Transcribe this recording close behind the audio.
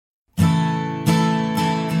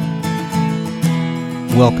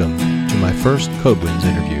Welcome to my first CodeWinds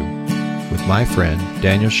interview with my friend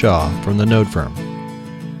Daniel Shaw from the Node firm.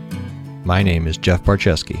 My name is Jeff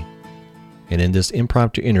Barczewski, and in this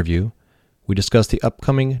impromptu interview, we discuss the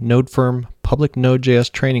upcoming Node firm public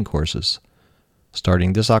Node.js training courses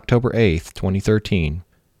starting this October 8th, 2013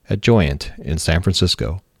 at Joyent in San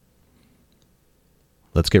Francisco.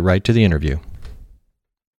 Let's get right to the interview.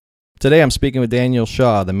 Today I'm speaking with Daniel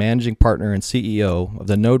Shaw, the managing partner and CEO of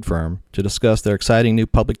the Node firm, to discuss their exciting new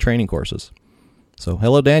public training courses. So,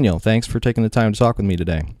 hello Daniel, thanks for taking the time to talk with me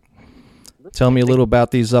today. Tell me a little about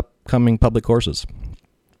these upcoming public courses.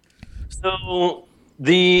 So,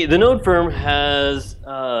 the Node firm has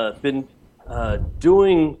been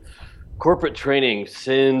doing corporate training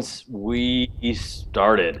since we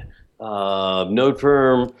started. Node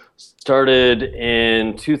firm started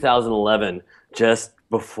in 2011, just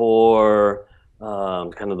before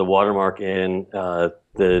kind of the watermark in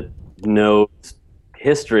the Node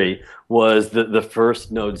history was the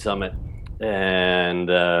first Node Summit, and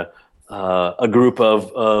a group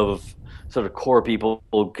of sort of core people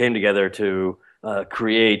came together to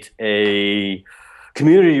create a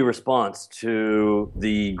community response to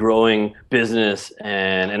the growing business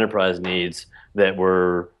and enterprise needs that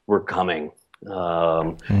were coming.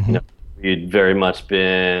 We'd very much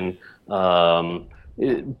been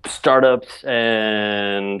startups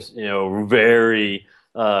and very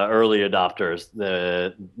early adopters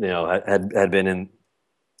that had been in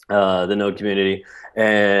the Node community,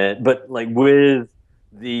 but like with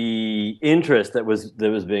the interest that was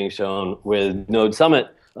being shown with Node Summit,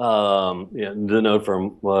 the Node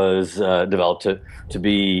firm was developed to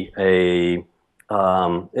be a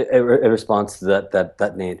response to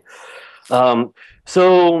that need.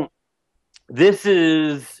 So this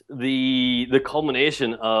is the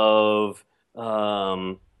culmination of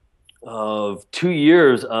 2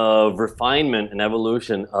 years of refinement and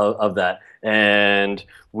evolution of that, and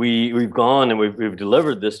we've gone and we've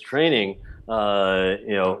delivered this training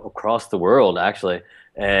across the world actually,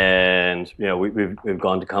 and we've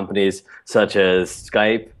gone to companies such as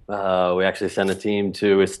Skype. We actually sent a team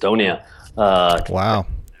to Estonia. Wow.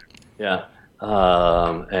 Yeah.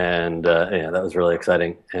 That was really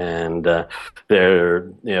exciting. And the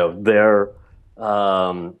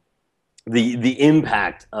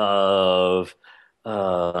impact of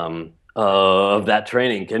that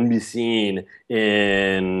training can be seen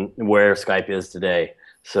in where Skype is today.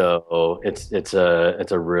 So it's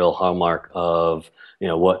a real hallmark of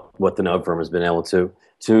what the Node firm has been able to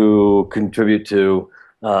contribute to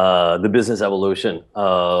the business evolution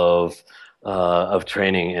of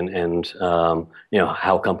training and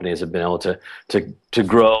how companies have been able to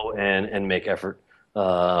grow and make effort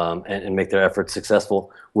and make their efforts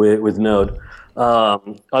successful with Node. We've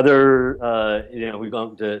gone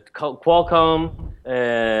to Qualcomm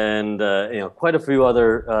and quite a few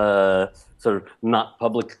other sort of not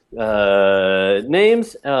public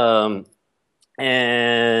names,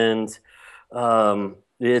 and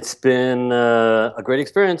it's been a great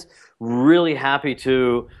experience. Really happy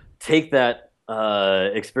to take that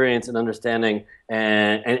experience and understanding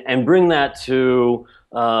and bring that to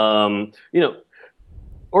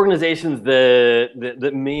organizations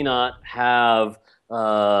that may not have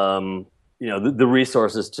the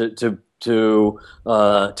resources to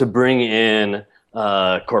bring in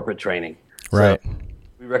corporate training. Right. So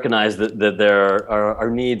we recognize that there are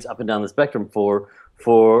needs up and down the spectrum for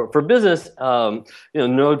business.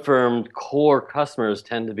 Node firm core customers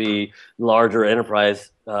tend to be larger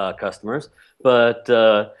enterprise customers, but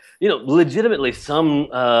legitimately some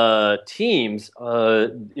teams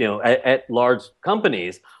at large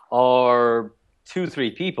companies are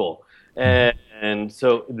 2-3 people, and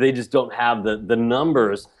so they just don't have the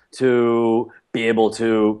numbers to be able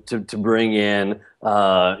to bring in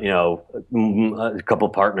a couple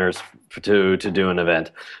partners to do an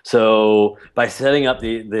event. So by setting up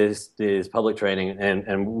these public training,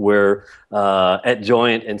 and we're at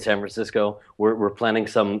Joyent in San Francisco, we're planning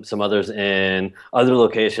some others in other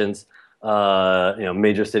locations,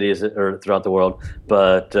 major cities or throughout the world,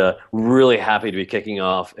 but really happy to be kicking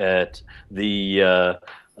off at the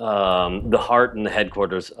heart and the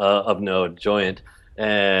headquarters of Node, Joyent,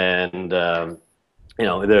 and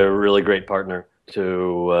they're a really great partner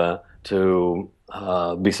to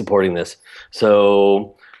be supporting this.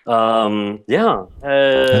 So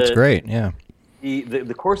that's great. Yeah.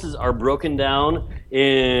 The courses are broken down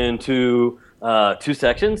into 2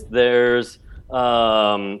 sections. There's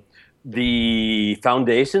the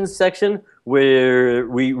foundations section, where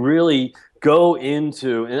we really go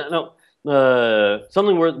into, and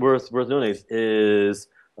something worth noting is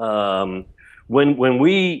when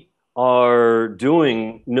we are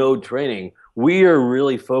doing Node training, we are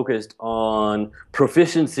really focused on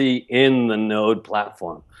proficiency in the Node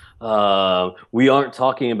platform. We aren't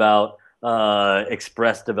talking about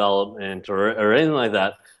express development or anything like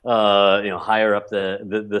that. Higher up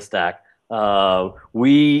the stack.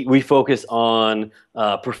 We focus on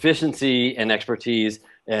proficiency and expertise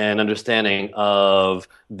and understanding of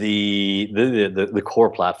the core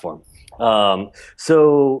platform.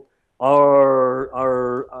 So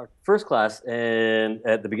our first class and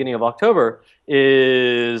at the beginning of October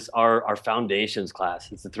is our foundations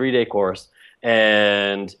class. It's a 3-day course,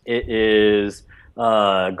 and it is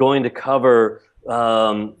going to cover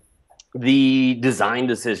the design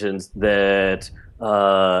decisions that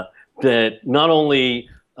not only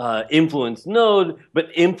influence Node, but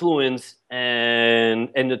influence and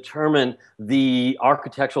determine the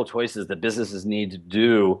architectural choices that businesses need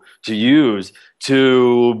to use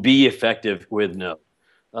to be effective with Node.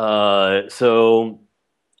 So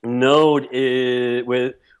Node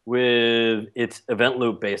is with its event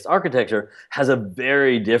loop based architecture has a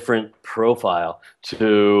very different profile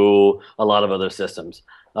to a lot of other systems,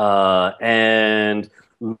 and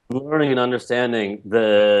learning and understanding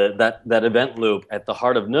that event loop at the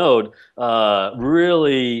heart of Node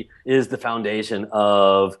really is the foundation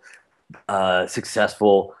of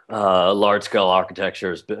successful large-scale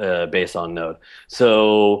architectures based on Node.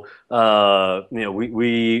 So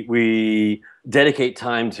we dedicate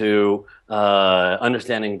time to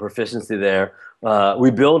understanding proficiency there.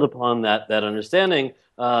 We build upon that understanding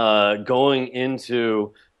going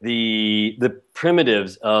into the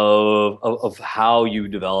primitives of how you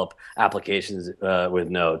develop applications with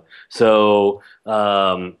Node. So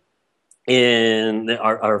in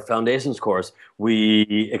our foundations course,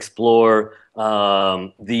 we explore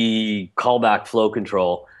the callback flow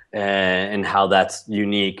control and how that's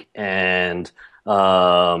unique, and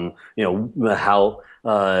how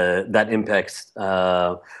that impacts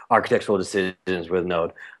architectural decisions with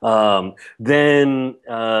Node. Then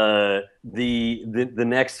the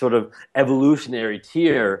next sort of evolutionary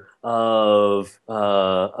tier of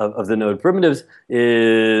the Node primitives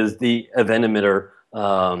is the event emitter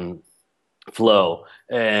flow,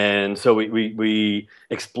 and so we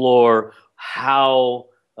explore how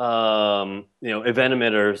event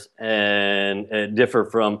emitters and differ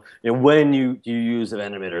from when you use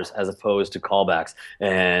event emitters as opposed to callbacks,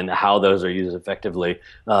 and how those are used effectively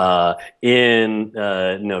in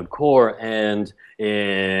Node Core and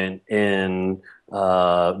in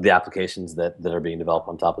the applications that are being developed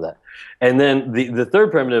on top of that. And then the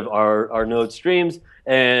third primitive are Node streams,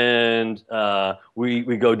 and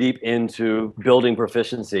we go deep into building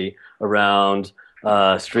proficiency around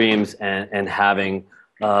streams and having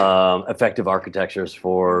effective architectures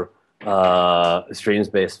for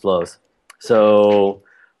streams-based flows. So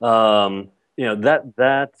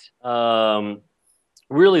that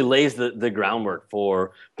really lays the groundwork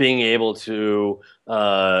for being able to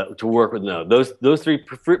work with Node. Those three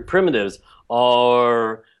primitives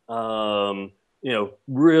are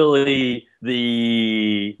really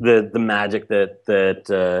the magic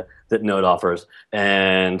that Node offers,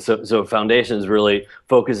 and so Foundations really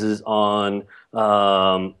focuses on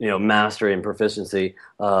mastery and proficiency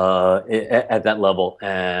at that level,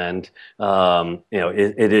 and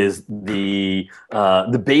it is the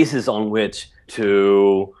basis on which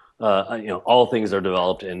to all things are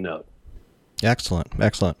developed in Node. Excellent.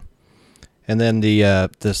 And then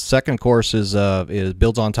the second course is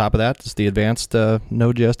builds on top of that. It's the advanced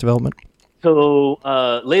Node.js development. So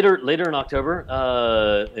later in October,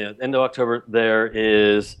 end of October, there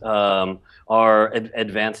is our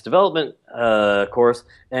advanced development course,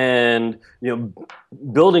 and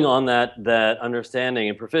building on that understanding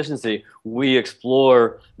and proficiency, we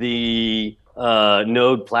explore the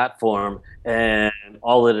Node platform and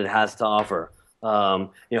all that it has to offer.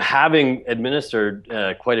 Having administered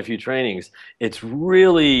quite a few trainings, it's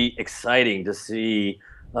really exciting to see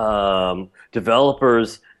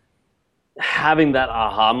developers having that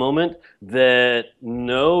aha moment that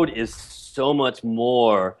Node is so much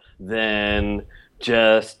more than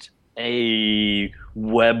just a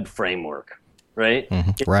web framework, right?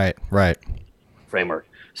 Mm-hmm. Right. Framework.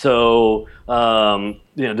 So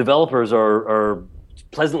developers are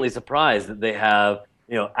pleasantly surprised that they have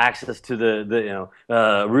access to the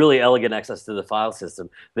really elegant access to the file system.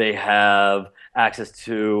 They have access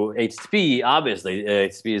to HTTP. Obviously,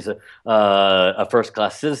 HTTP is a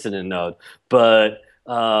first-class citizen in Node, but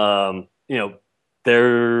we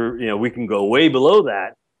can go way below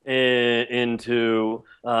that into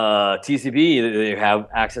TCP. They have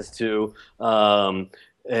access to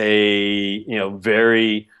a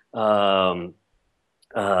very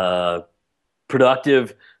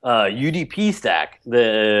productive UDP stack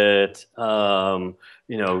that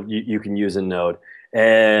you can use in Node,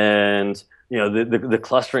 and the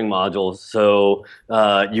clustering modules. So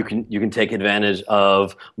you can take advantage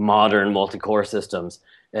of modern multi-core systems,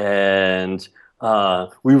 and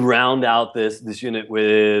we round out this unit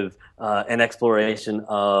with an exploration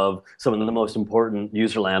of some of the most important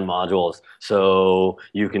userland modules, so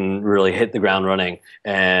you can really hit the ground running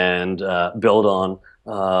and build on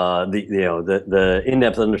the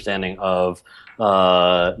in-depth understanding of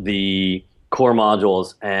the core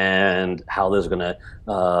modules and how those are going to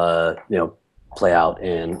play out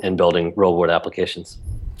in building real world applications.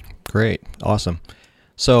 Great, awesome.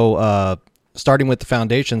 So starting with the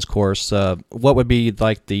foundations course, what would be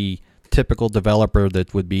like the typical developer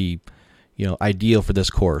that would be ideal for this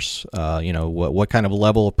course? What kind of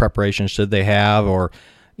level of preparation should they have, or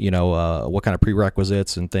what kind of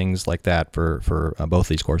prerequisites and things like that for both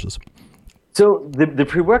these courses? So the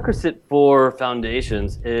prerequisite for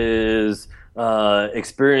foundations is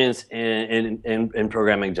experience in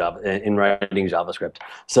programming Java, in writing JavaScript.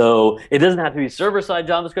 So it doesn't have to be server-side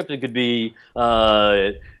JavaScript. It could be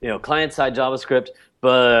client-side JavaScript.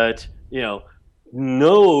 But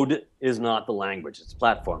Node is not the language; it's a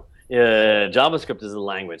platform. JavaScript is the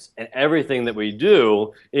language, and everything that we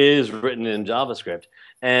do is written in JavaScript.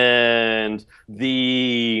 And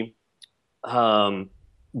the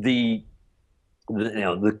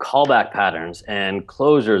callback patterns and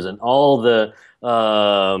closures and all the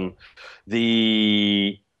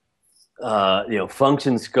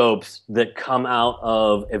function scopes that come out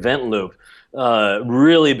of event loop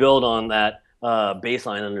really build on that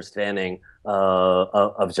baseline understanding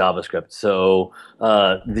of JavaScript. So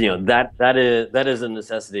that is a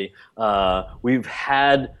necessity. We've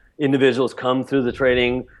had individuals come through the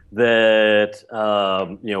training that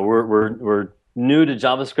were new to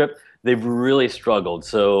JavaScript. They've really struggled.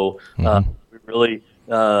 So we really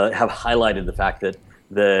have highlighted the fact that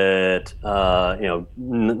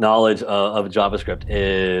knowledge of JavaScript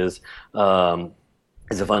is a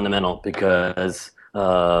fundamental, because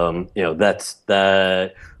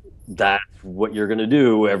that's what you're going to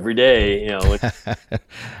do every day.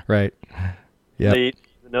 Right. Yeah. The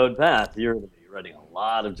Node path, you're going to be writing a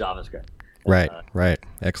lot of JavaScript. Right.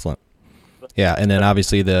 Excellent. Yeah, and then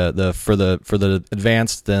obviously for the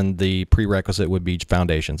advanced, then the prerequisite would be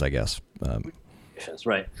foundations, I guess.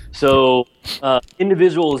 Right. So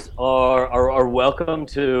individuals are welcome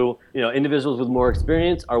to, individuals with more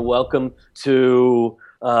experience are welcome to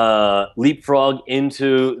leapfrog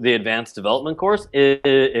into the advanced development course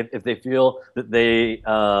if they feel that they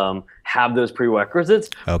have those prerequisites.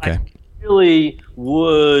 Okay. I really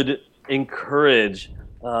would encourage,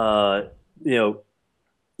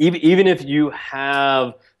 even if you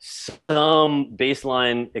have some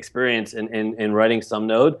baseline experience in writing some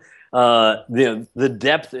Node, the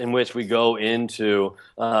depth in which we go into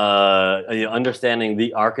understanding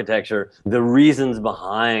the architecture, the reasons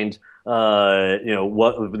behind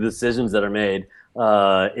what the decisions that are made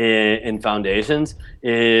in foundations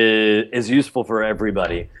is useful for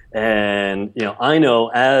everybody. And I know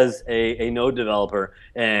as a Node developer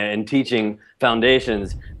and teaching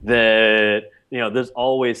foundations that there's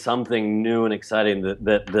always something new and exciting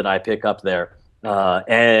that I pick up there.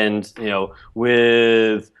 And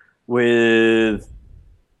with the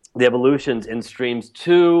evolutions in Streams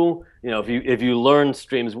 2, if you learn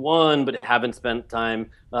Streams 1 but haven't spent time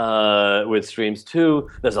with Streams 2,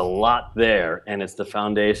 there's a lot there, and it's the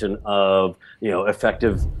foundation of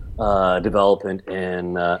effective development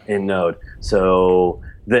in Node. So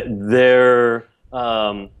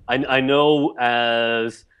I know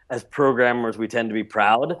as programmers we tend to be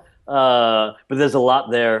proud, but there's a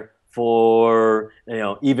lot there for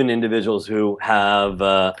even individuals who have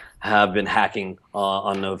been hacking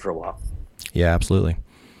on Node for a while. Yeah, absolutely.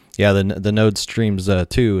 Yeah, the Node Streams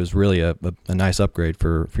 2 is really a nice upgrade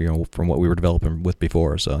for from what we were developing with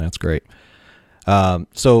before. So that's great.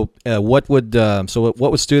 So what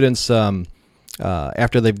would students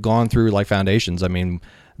after they've gone through like foundations? I mean,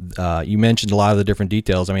 you mentioned a lot of the different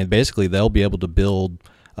details. I mean, basically they'll be able to build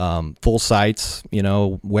full sites,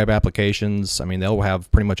 web applications. I mean, they'll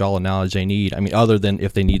have pretty much all the knowledge they need. I mean, other than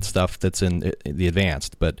if they need stuff that's in the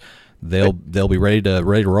advanced, but they'll be ready to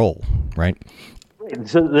roll, right?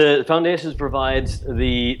 So the foundations provides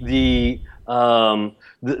the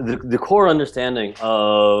core understanding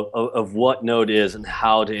of what Node is and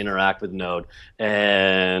how to interact with Node,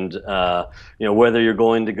 and whether you're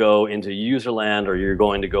going to go into userland or you're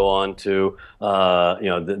going to go on to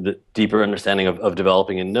the deeper understanding of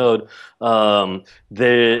developing in Node.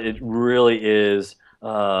 It really is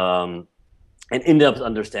an in-depth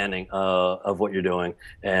understanding of what you're doing.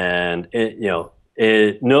 And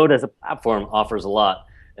Node as a platform offers a lot,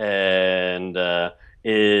 and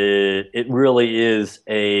it really is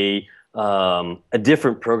a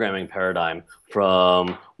different programming paradigm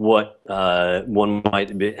from what one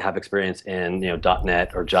might have experience in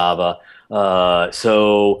 .NET or Java.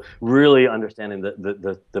 So really understanding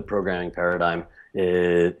the programming paradigm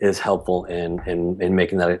is helpful in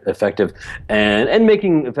making that effective, and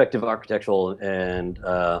making effective architectural and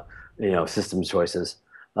systems choices.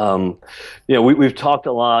 We've talked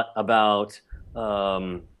a lot about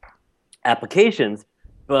applications,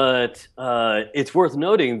 but it's worth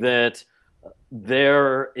noting that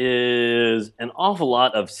there is an awful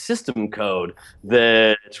lot of system code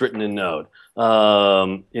that's written in Node.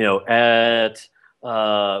 At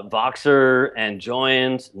Voxer and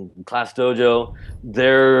Joint and ClassDojo,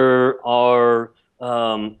 there are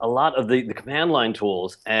a lot of the command line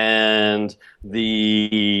tools and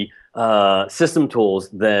the system tools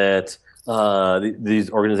that these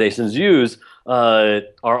organizations use are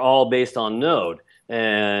all based on Node.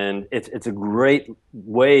 And it's a great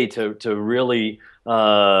way to really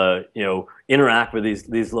interact with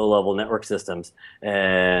these low level network systems,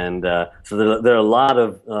 and so there are a lot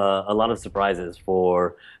of surprises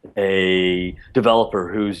for a developer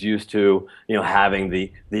who's used to having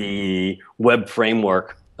the web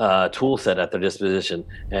framework tool set at their disposition,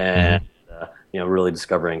 and really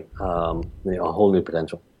discovering a whole new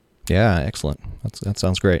potential. Yeah, excellent. That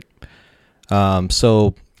sounds great.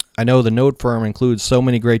 So I know the Node firm includes so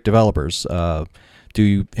many great developers.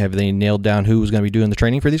 Have they nailed down who's going to be doing the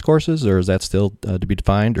training for these courses, or is that still to be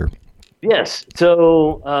defined? Or yes.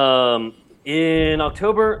 So in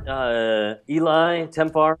October, Elijah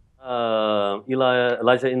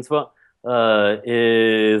Insua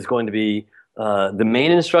is going to be the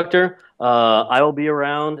main instructor. I will be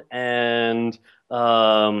around, and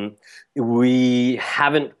we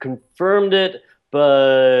haven't confirmed it,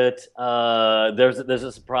 but there's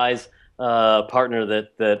a surprise partner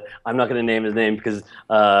that I'm not going to name his name because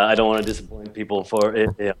I don't want to disappoint people for it,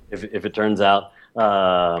 if it turns out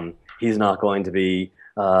he's not going to be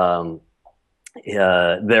there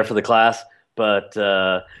for the class. But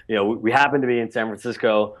we happen to be in San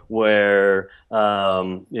Francisco, where a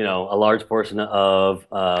large portion of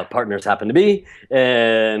partners happen to be,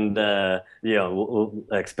 and we'll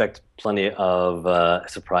expect plenty of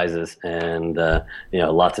surprises and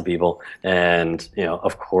lots of people, and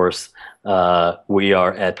of course we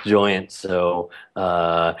are at Joint, so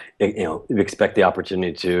we expect the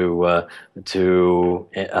opportunity to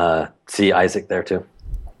see Isaac there too.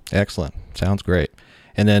 Excellent, sounds great.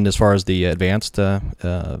 And then as far as the advanced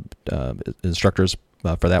instructors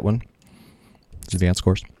for that one, the advanced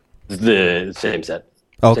course? The same set.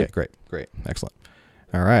 Okay, great, excellent.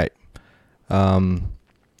 All right. I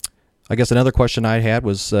guess another question I had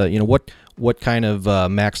was, what kind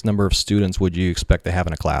of max number of students would you expect to have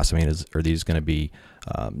in a class? I mean, are these going to be,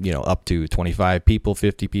 up to 25 people,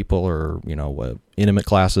 50 people, or intimate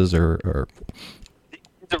classes, or? These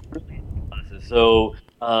are really intimate classes. So.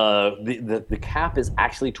 The cap is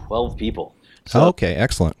actually 12 people. So okay,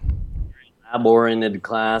 excellent. Lab-oriented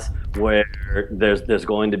class where there's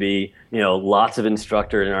going to be lots of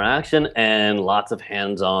instructor interaction and lots of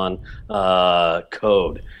hands-on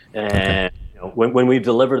code. And when we've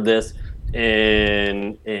delivered this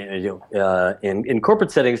in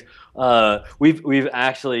corporate settings, we've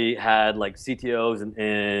actually had like CTOs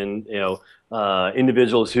and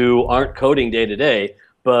individuals who aren't coding day to day,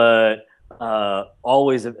 but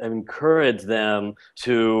always encourage them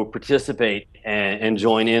to participate and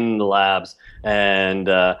join in the labs, and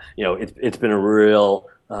it's been a real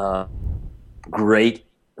great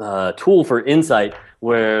tool for insight,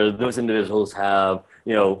 where those individuals have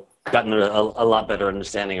gotten a lot better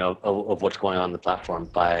understanding of what's going on in the platform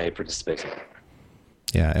by participating.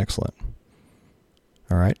 Yeah, excellent.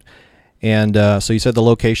 All right, and so you said the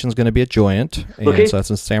location is going to be at Joyent, and so that's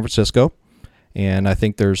in San Francisco, and I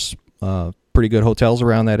think there's pretty good hotels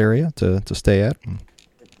around that area to stay at.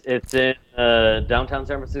 It's in downtown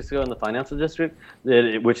San Francisco in the financial district,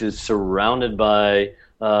 which is surrounded by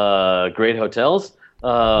great hotels.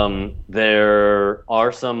 There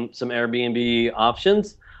are some Airbnb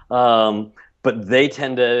options, but they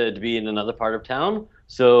tend to be in another part of town.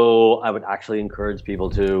 So I would actually encourage people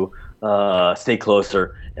to stay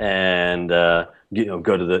closer and go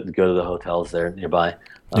to the hotels there nearby.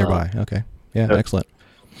 Okay. Yeah, excellent.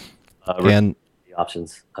 And the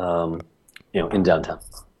options, in downtown.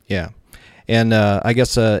 Yeah. And I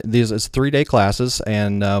guess these is 3-day classes.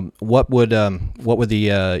 And what would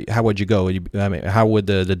the how would you go? How would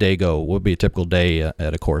the day go? What would be a typical day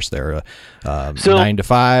at a course there? 9 to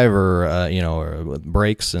 5, or or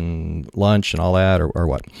breaks and lunch and all that, or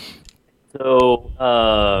what? So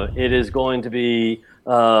it is going to be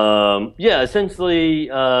essentially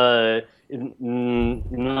 9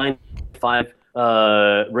 to 5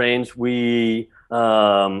 range. We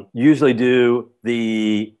usually do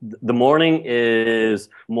the morning is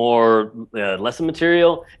more lesson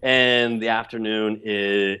material, and the afternoon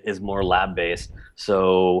is more lab based.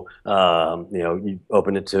 So you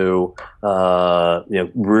open it to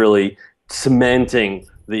really cementing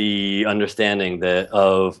the understanding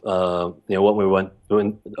of what we went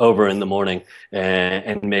over in the morning,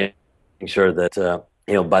 and making sure that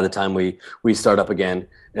by the time we start up again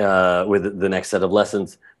with the next set of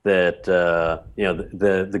lessons, that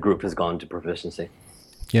the group has gone to proficiency.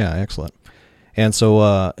 Yeah, excellent. And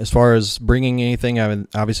so as far as bringing anything,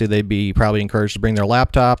 obviously they'd be probably encouraged to bring their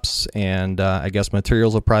laptops, and I guess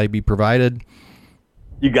materials will probably be provided.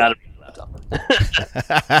 You got to bring a laptop.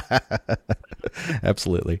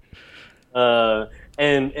 Absolutely.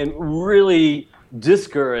 And really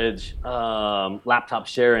discourage laptop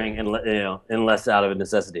sharing unless out of a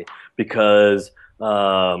necessity, because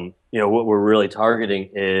what we're really targeting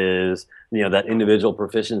is that individual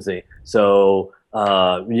proficiency. So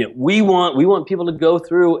we want people to go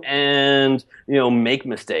through and make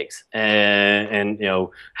mistakes and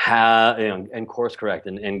course correct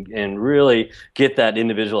and really get that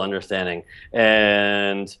individual understanding.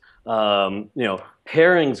 And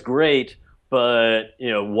pairing's great, but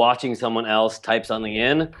watching someone else type something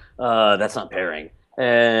in, that's not pairing.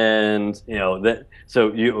 And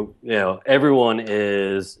everyone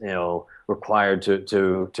is required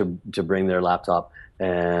to bring their laptop,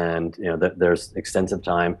 and there's extensive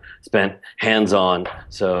time spent hands-on.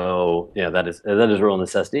 So that is a real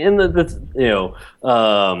necessity, and that's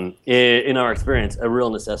in our experience a real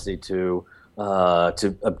necessity to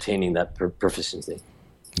obtaining that proficiency.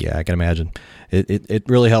 Yeah, I can imagine. It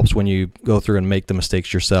really helps when you go through and make the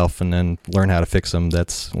mistakes yourself and then learn how to fix them.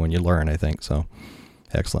 That's when you learn, I think. So,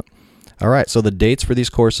 excellent. All right, so the dates for these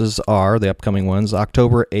courses are, the upcoming ones,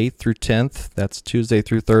 October 8th through 10th. That's Tuesday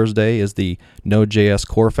through Thursday is the Node.js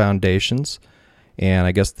Core Foundations. And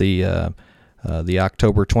I guess the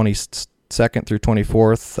October 22nd through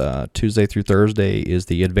 24th, Tuesday through Thursday, is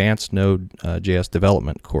the Advanced Node.js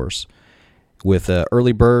Development course, with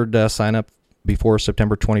early bird sign up before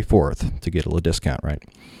September 24th to get a little discount, right?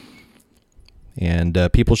 And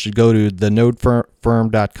people should go to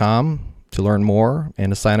thenodefirm.com to learn more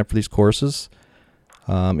and to sign up for these courses.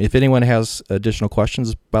 If anyone has additional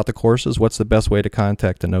questions about the courses, what's the best way to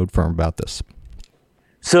contact the Node Firm about this?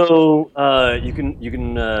 So you can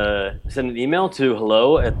send an email to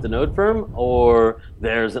hello@thenodefirm, or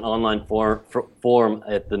there's an online form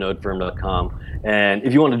at thenodefirm.com. And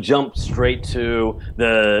if you want to jump straight to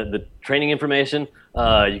the training information,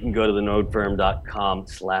 you can go to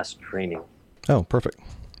thenodefirm.com/training. Oh, perfect.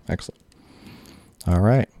 Excellent. All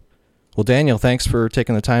right. Well, Daniel, thanks for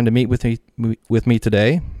taking the time to meet with me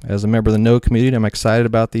today. As a member of the Node community, I'm excited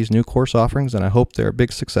about these new course offerings, and I hope they're a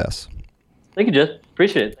big success. Thank you, Jess.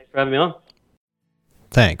 Appreciate it. Thanks for having me on.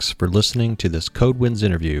 Thanks for listening to this CodeWinds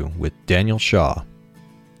interview with Daniel Shaw.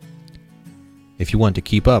 If you want to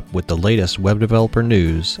keep up with the latest web developer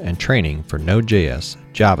news and training for Node.js,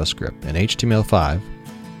 JavaScript, and HTML5,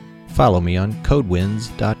 follow me on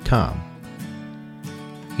codewinds.com.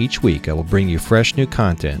 Each week I will bring you fresh new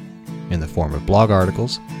content in the form of blog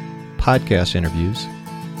articles, podcast interviews,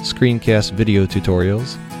 screencast video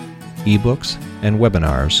tutorials, ebooks, and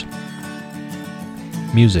webinars.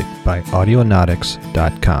 Music by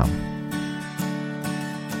Audionautics.com.